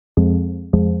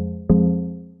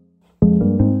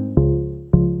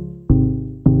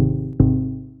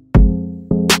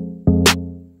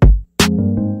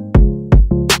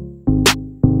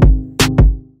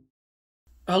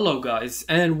Hello guys,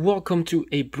 and welcome to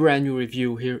a brand new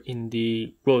review here in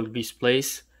the Road Beast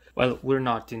place. Well, we're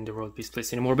not in the Road Beast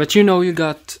place anymore, but you know, you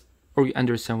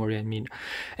understand what I mean.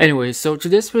 Anyway, so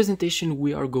today's presentation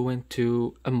we are going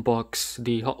to unbox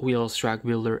the Hot Wheels Track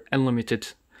Builder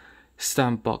Unlimited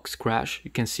Stamp Box Crash.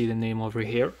 You can see the name over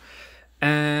here.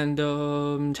 And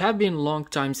it had been a long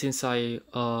time since I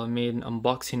made an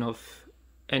unboxing of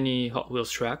any Hot Wheels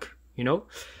track, you know.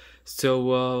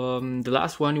 So the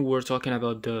last one we were talking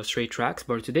about the straight tracks,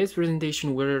 but today's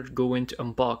presentation we're going to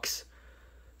unbox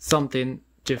something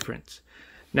different.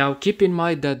 Now keep in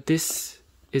mind that this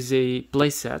is a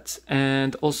playset,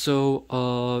 and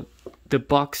also the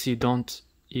box you're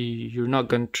not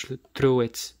going to throw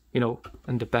it, you know,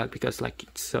 in the bag, because like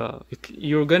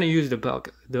you're gonna use the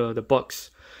box.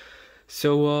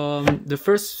 So the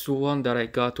first one that I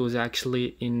got was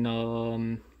actually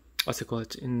in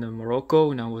in Morocco.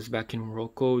 When I was back in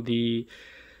Morocco, the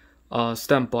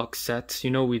stamp box set,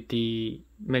 you know, with the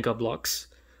mega blocks.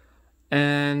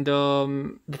 And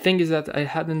the thing is that I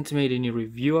hadn't made any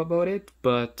review about it,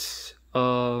 but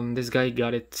this guy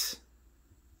got it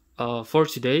for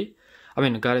today. I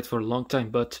mean, I got it for a long time,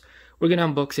 but we're gonna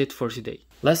unbox it for today.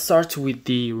 Let's start with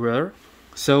the rear.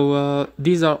 So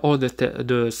these are all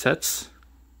the sets,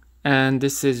 and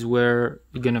this is where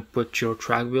you're gonna put your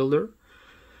track builder.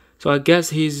 So I guess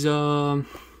he's oh,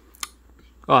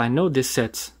 I know this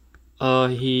set.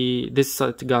 This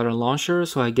set got a launcher,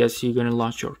 so I guess you're gonna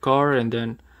launch your car and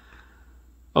then.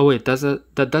 Oh wait,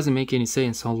 that doesn't make any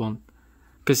sense. Hold on,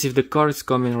 because if the car is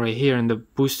coming right here and the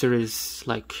booster is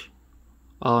like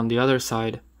on the other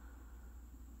side.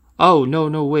 Oh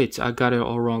no, wait, I got it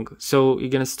all wrong. So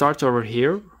you're gonna start over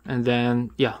here, and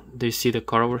then yeah, do you see the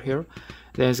car over here?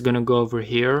 Then it's gonna go over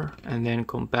here and then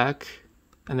come back,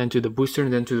 and then to the booster,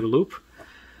 and then to the loop,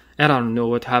 and I don't know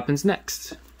what happens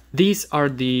next. These are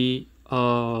the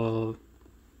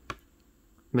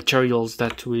materials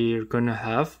that we're gonna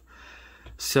have.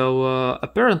 So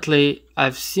apparently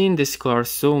I've seen this car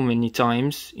so many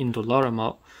times in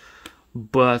Dollarama,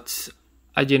 but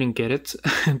I didn't get it.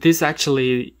 This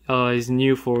actually is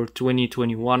new for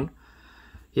 2021.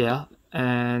 Yeah,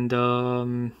 and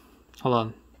hold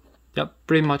on. Yep,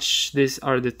 pretty much these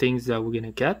are the things that we're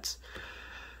gonna get.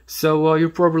 So you're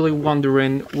probably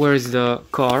wondering, where is the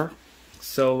car?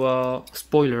 So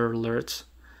spoiler alert,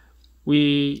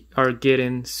 we are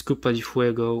getting Scoopa de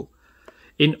Fuego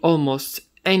in almost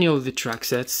any of the track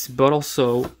sets, but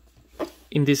also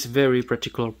in this very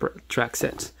particular track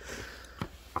set.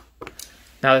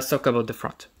 Now let's talk about the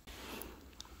front.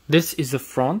 This is the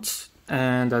front,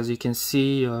 and as you can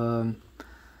see,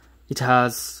 it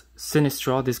has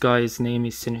Sinistra. This guy's name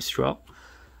is Sinistra.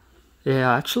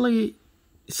 Yeah, actually,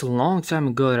 it's a long time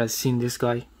ago that I've seen this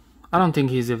guy. I don't think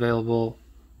he's available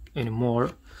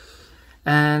anymore.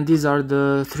 And these are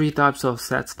the three types of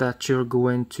sets that you're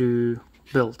going to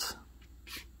build.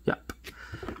 Yep,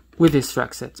 with this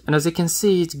track set. And as you can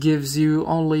see, it gives you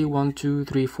only 1, 2,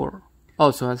 3, 4.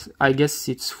 Also, I guess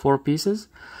it's 4 pieces.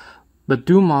 But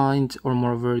do mind, or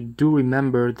moreover, do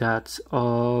remember that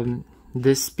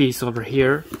this piece over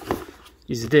here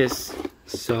is this.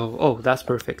 So, oh, that's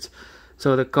perfect.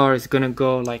 So the car is gonna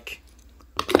go like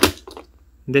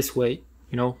this way,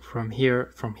 you know, from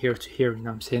here to here, you know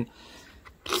what I'm saying?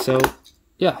 So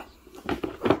yeah,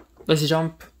 let's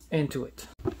jump into it.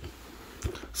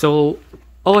 So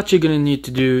all what you're gonna need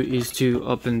to do is to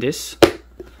open this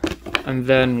and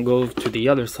then go to the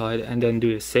other side and then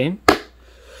do the same.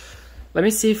 Let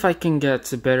me see if I can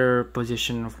get a better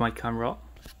position of my camera.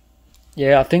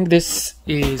 Yeah, I think this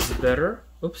is better.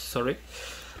 Oops, sorry.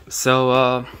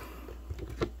 So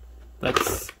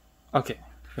okay,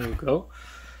 there we go.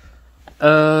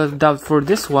 Now for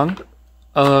this one,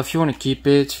 if you want to keep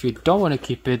it, if you don't want to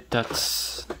keep it,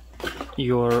 that's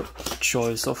your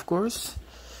choice, of course.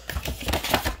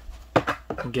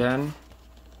 Again,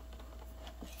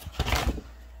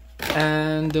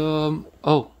 and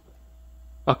oh,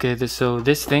 okay. So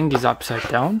this thing is upside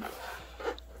down.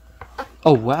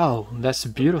 Oh wow, that's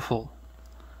beautiful.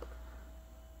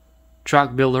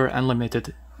 Track Builder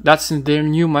Unlimited. That's their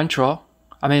new mantra.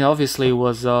 I mean, obviously it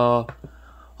was hold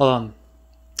on.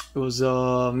 It was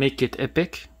make it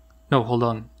epic. No, hold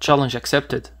on. Challenge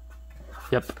accepted.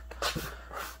 Yep.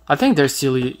 I think they're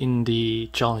still in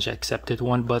the challenge accepted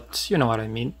one, but you know what I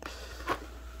mean.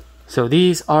 So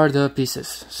these are the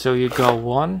pieces. So you got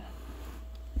one.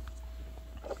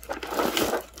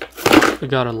 You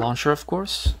got a launcher, of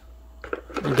course.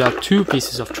 You got 2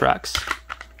 pieces of tracks,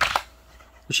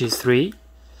 which is 3.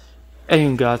 And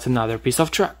you got another piece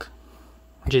of track,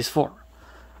 which is 4.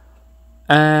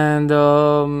 And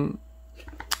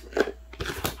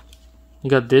You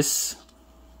got this.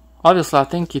 Obviously, I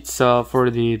think it's for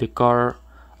the car.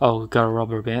 Oh, we got a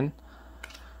rubber band.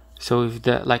 So if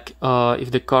the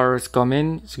if the car is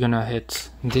coming, it's gonna hit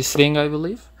this thing, I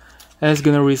believe, and it's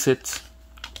gonna reset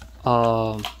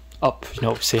up. You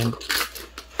know, same.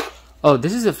 Oh,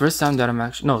 this is the first time that I'm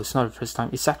actually, no, it's not the first time.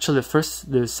 It's actually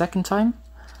the second time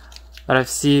that I've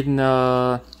seen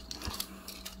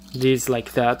these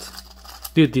like that.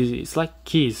 Dude, it's like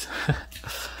keys.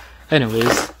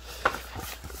 Anyways.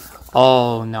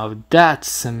 Oh, now that's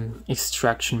some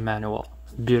extraction manual.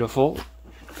 Beautiful.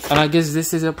 And I guess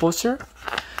this is a poster?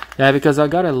 Yeah, because I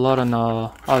got a lot on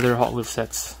other Hot Wheels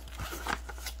sets.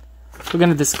 We're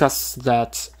gonna discuss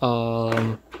that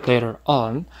later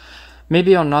on.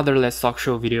 Maybe another Let's Talk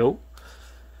Show video.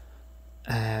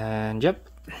 And yep,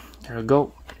 there we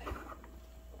go.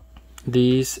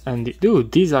 These and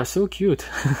dude, these are so cute.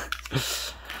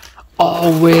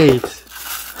 Oh wait,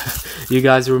 you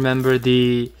guys remember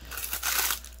the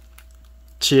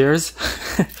cheers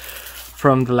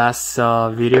from the last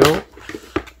video?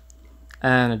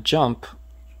 And a jump.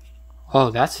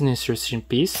 Oh, that's an interesting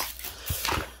piece.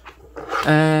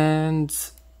 And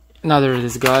another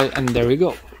this guy, and there we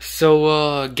go.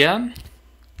 So again,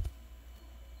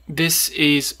 this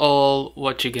is all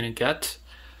what you're gonna get.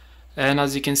 And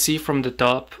as you can see from the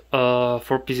top,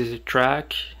 4 pieces of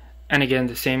track, and again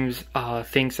the same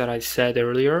things that I said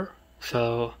earlier.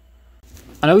 So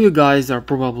I know you guys are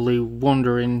probably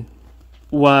wondering,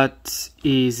 what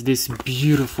is this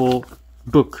beautiful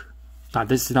book? Now,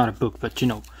 this is not a book, but you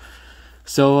know.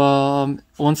 So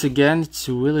once again, it's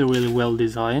really well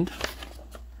designed.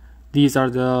 These are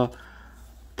the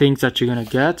things that you're gonna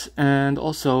get, and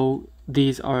also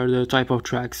these are the type of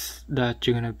tracks that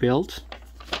you're gonna build.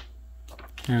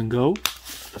 There you go.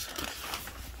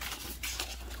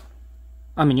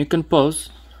 I mean, you can pause.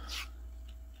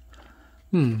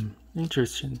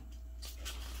 Interesting.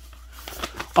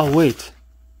 Oh wait,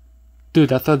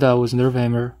 dude, I thought that was nerve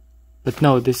hammer, but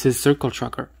no, this is circle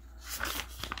tracker.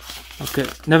 Okay,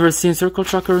 never seen circle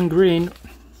tracker in green.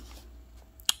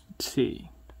 Let's see.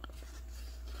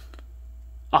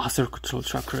 Ah, circle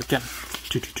tracker again.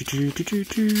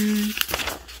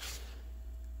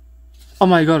 Oh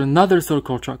my god, another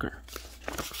circle tracker.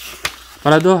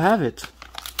 But I don't have it.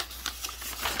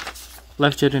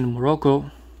 Left it in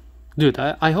Morocco. Dude,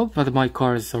 I hope that my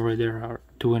cars over there are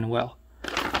doing well.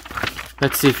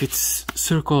 Let's see if it's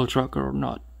circle tracker or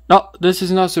not. No, this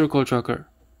is not circle tracker.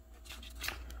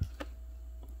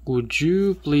 Would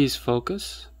you please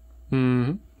focus?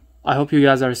 I hope you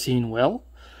guys are seeing well,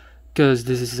 because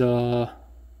this is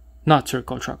not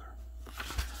circle tracker.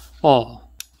 Oh,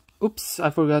 oops,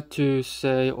 I forgot to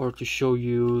say or to show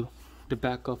you the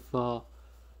back of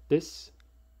this.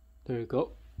 There you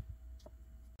go.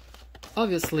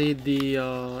 Obviously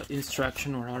the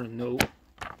instruction, or I don't know.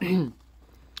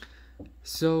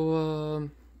 So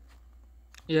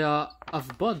yeah,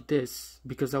 I've bought this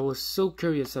because I was so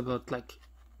curious about like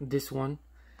this one,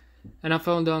 and I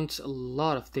found out a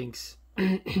lot of things.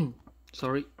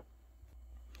 Sorry.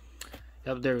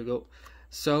 Yep, there we go.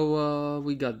 So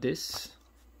we got this.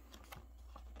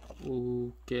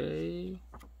 Okay,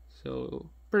 so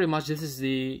pretty much this is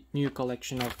the new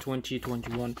collection of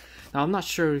 2021. Now I'm not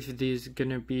sure if there's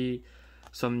gonna be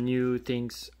some new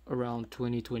things around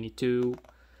 2022,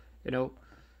 you know,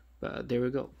 but there we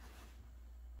go.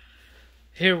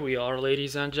 Here we are,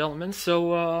 ladies and gentlemen.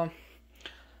 So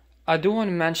I do want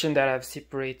to mention that I've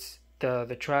separated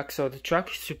the track. So the track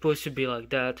is supposed to be like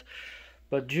that,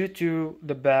 but due to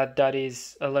the bed that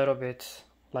is a little bit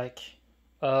like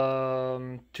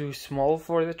too small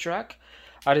for the track,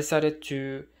 I decided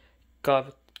to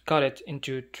cut it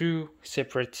into 2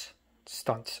 separate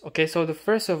stunts. Okay, so the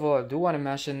first of all, I do want to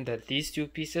mention that these 2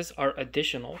 pieces are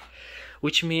additional,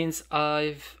 which means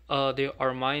they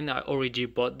are mine. I already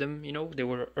bought them, you know, they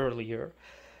were earlier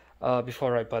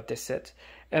before I bought this set.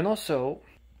 And also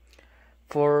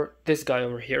for this guy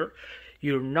over here,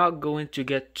 you're not going to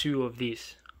get 2 of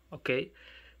these. Okay,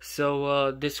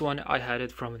 so this one I had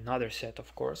it from another set,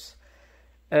 of course.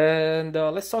 And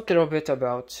let's talk a little bit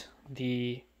about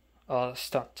the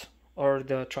stunt or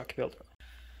the track builder.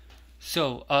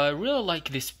 So I really like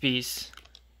this piece.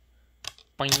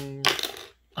 Boing.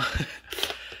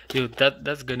 Dude,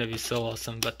 that's gonna be so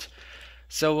awesome. But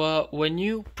so when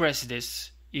you press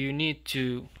this, you need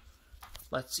to,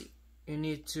 let's see, you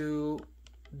need to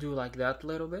do like that a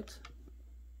little bit,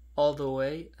 all the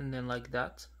way, and then like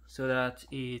that, so that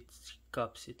it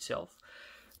cups itself.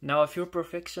 Now if you're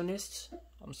perfectionist,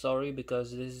 I'm sorry,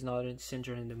 because this is not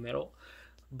centered in the middle.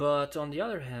 But on the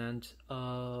other hand,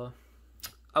 I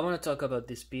want to talk about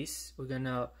this piece. We're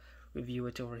gonna review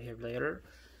it over here later.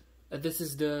 This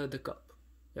is the cup,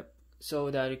 yep,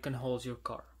 so that it can hold your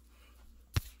car.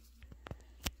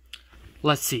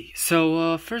 Let's see.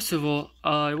 So first of all,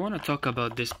 I want to talk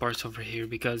about this part over here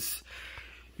because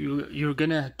you're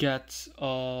gonna get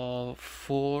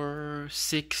 4,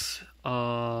 6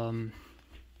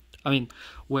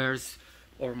 wares,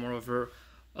 or moreover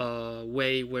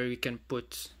way where you can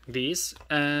put these,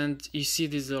 and you see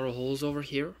these little holes over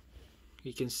here.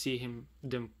 You can see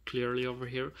them clearly over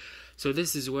here. So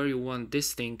this is where you want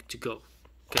this thing to go,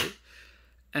 okay?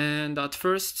 And at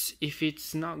first, if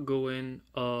it's not going,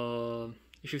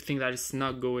 if you think that it's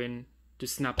not going to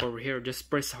snap over here, just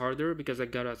press harder, because I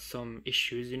got some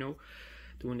issues, you know,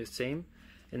 doing the same.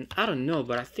 And I don't know,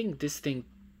 but I think this thing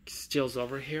stills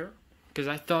over here, because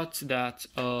I thought that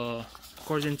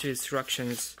according to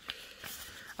instructions,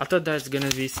 I thought that it's gonna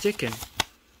be sticking,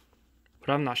 but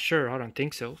I'm not sure. I don't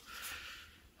think so.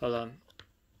 Hold on.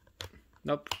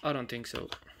 Nope, I don't think so.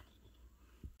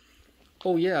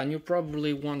 Oh yeah, and you're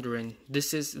probably wondering,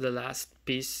 this is the last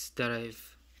piece that I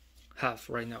have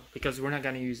right now, because we're not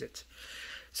gonna use it.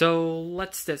 So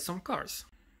let's test some cars.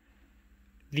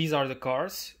 These are the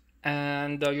cars,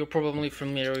 and you're probably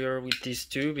familiar with these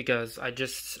two because I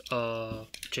just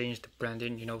changed the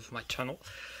branding, you know, of my channel.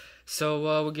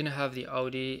 So we're gonna have the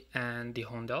Audi and the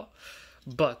Honda,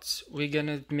 but we're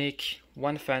gonna make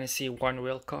one fantasy, one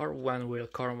real car, one real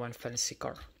car, and one fantasy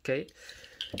car. Okay,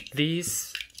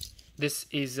 this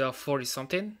is a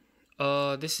 40-something.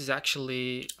 This is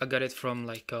actually, I got it from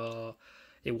like a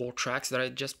World Tracks that I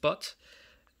just bought,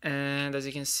 and as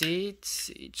you can see,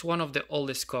 it's one of the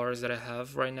oldest cars that I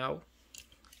have right now.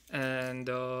 And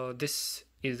this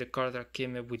is the car that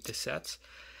came with the set,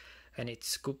 and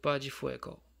it's Scoopa de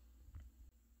fuego.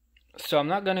 So I'm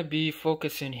not gonna be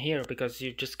focusing here because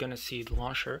you're just gonna see the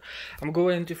launcher. I'm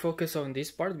going to focus on this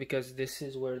part because this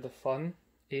is where the fun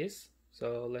is.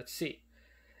 So let's see.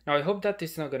 Now I hope that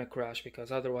it's not gonna crash, because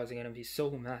otherwise I'm gonna be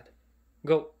so mad.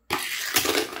 Go.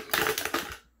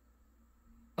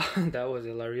 That was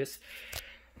hilarious.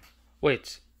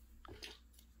 Wait,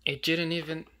 it didn't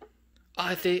even.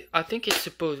 I think it's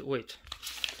supposed. Wait,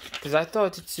 because I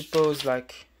thought it's supposed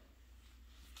like.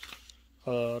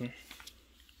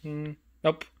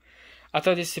 Nope. I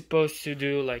thought it's supposed to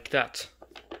do like that.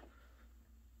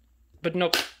 But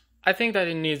nope. I think that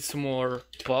it needs more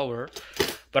power.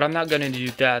 But I'm not gonna do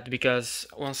that because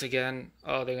once again,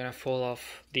 they're gonna fall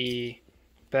off the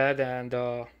bed, and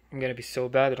I'm gonna be so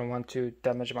bad. I don't want to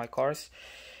damage my cars.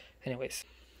 Anyways.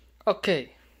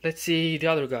 Okay, let's see the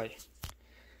other guy.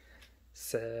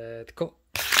 Set, go.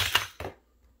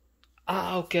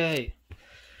 Ah, okay.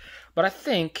 But I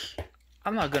think,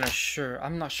 I'm not sure,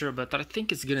 but I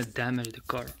think it's gonna damage the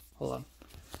car. Hold on.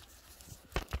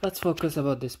 Let's focus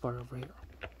about this part over here.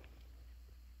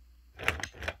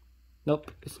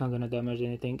 Nope, it's not gonna damage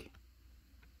anything.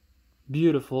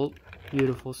 Beautiful,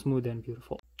 beautiful, smooth and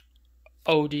beautiful.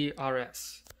 Audi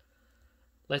RS.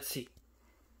 Let's see.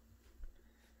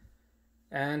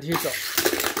 And here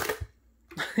goes.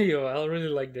 Yo, I really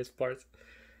like this part.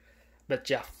 But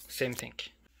yeah, same thing.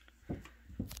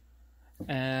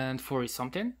 And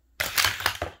 40-something.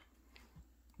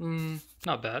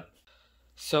 Not bad.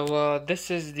 So this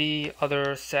is the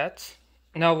other set.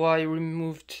 Now I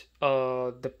removed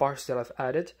the parts that I've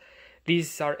added.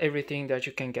 These are everything that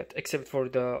you can get except for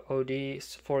the Audi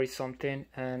 40-something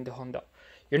and the Honda.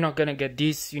 You're not gonna get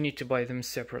these, you need to buy them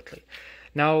separately.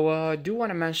 Now I do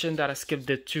want to mention that I skipped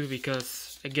the 2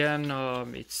 because again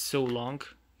it's so long,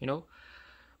 you know.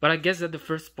 But I guess that the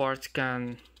first part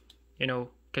can, you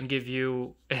know, can give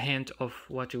you a hint of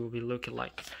what it will be looking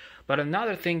like. But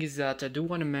another thing is that I do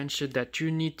want to mention that you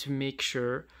need to make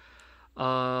sure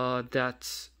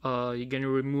that you're gonna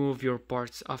remove your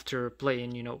parts after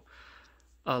playing, you know,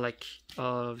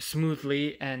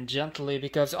 smoothly and gently,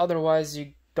 because otherwise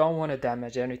you don't want to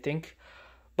damage anything.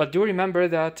 But do remember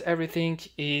that everything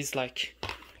is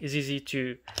easy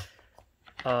to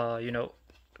you know,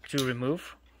 to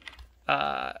remove.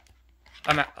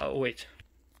 Wait,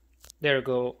 there you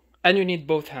go. And you need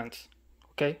both hands,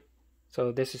 okay?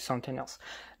 So this is something else.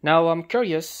 Now I'm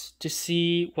curious to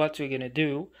see what we're gonna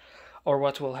do, or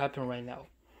what will happen right now.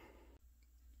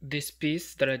 This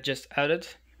piece that I just added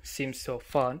seems so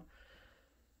fun,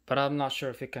 but I'm not sure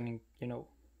if it can, you know,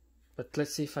 but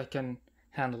let's see if I can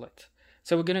handle it.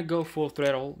 So we're gonna go full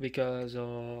throttle because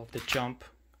of the jump.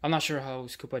 I'm not sure how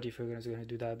Scoopa de fuego is gonna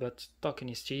do that, but talking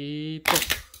is cheap.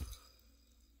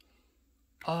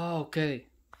 Oh, okay.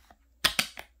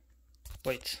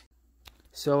 Wait.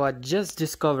 So I just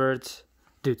discovered,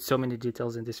 dude, so many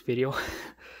details in this video.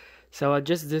 So I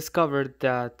just discovered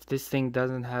that this thing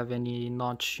doesn't have any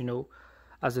notch, you know,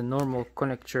 as a normal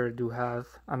connector do have.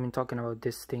 I mean, talking about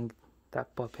this thing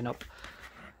that popping up.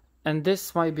 And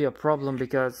this might be a problem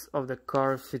because of the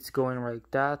car. If it's going like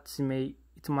that,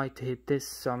 it might hit this.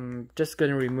 So I'm just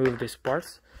gonna remove this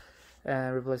part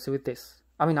and replace it with this.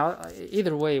 I mean,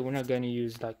 either way, we're not gonna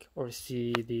use like or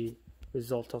see the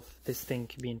result of this thing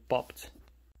being popped.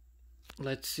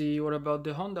 Let's see, what about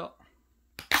the Honda?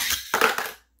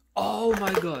 Oh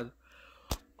my god!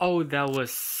 Oh, that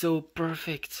was so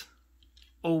perfect!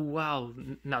 Oh wow!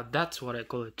 Now that's what I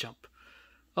call a jump.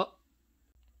 Oh,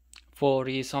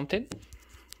 40 something.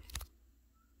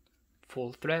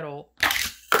 Full throttle.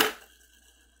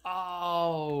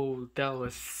 Oh, that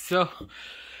was so...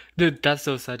 Dude, that's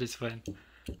so satisfying.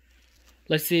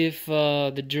 Let's see if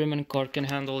the German car can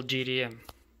handle GDM.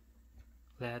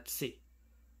 Let's see.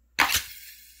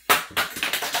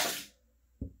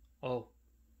 Oh.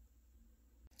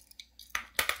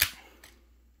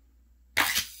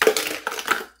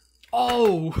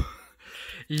 Oh!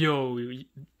 Yo,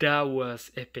 that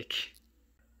was epic.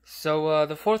 So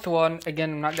the fourth one,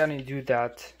 again, I'm not gonna do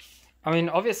that. I mean,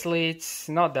 obviously it's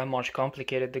not that much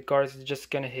complicated. The car is just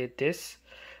gonna hit this,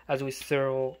 as we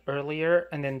saw earlier,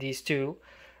 and then these two.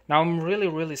 Now I'm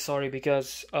really sorry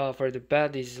because for the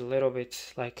bed is a little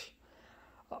bit like...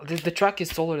 the track is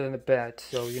taller than the bed,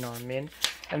 so you know what I mean.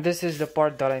 And this is the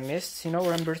part that I missed, you know,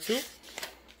 number 2.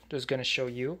 Just gonna show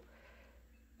you.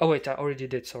 Oh wait, I already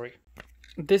did, sorry.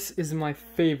 This is my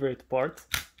favorite part.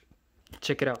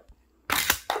 Check it out.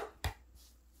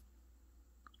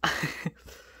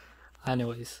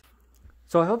 Anyways,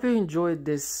 so I hope you enjoyed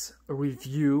this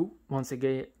review. Once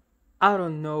again, I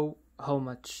don't know how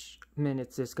much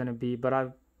minutes it's gonna be, but I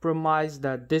promise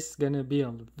that this is gonna be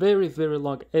a very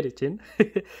long editing.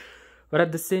 But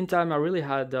at the same time, I really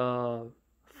had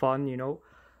fun, you know.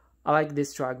 I like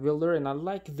this track builder, and I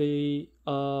like the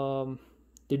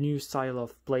new style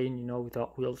of playing, you know, with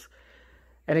Hot Wheels.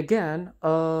 And again,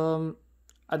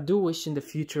 I do wish in the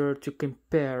future to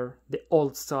compare the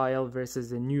old style versus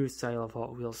the new style of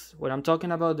Hot Wheels. When I'm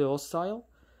talking about the old style,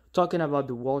 talking about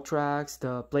the wall tracks,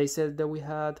 the playset that we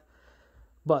had.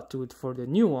 But for the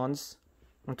new ones,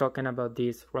 I'm talking about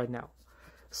these right now.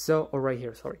 So, or right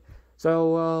here, sorry.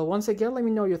 So once again, let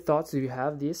me know your thoughts. Do you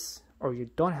have this or you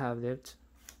don't have it?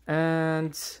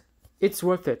 And it's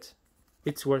worth it.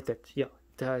 It's worth it. Yeah,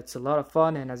 it's a lot of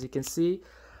fun. And as you can see,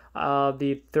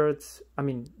 the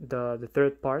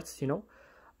third parts, you know,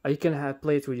 you can have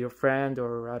play it with your friend,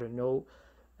 or I don't know,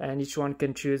 and each one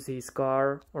can choose his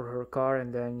car or her car,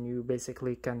 and then you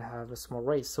basically can have a small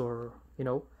race, or you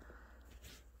know.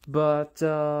 But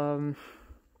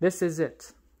this is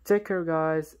it. Take care,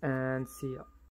 guys, and see ya.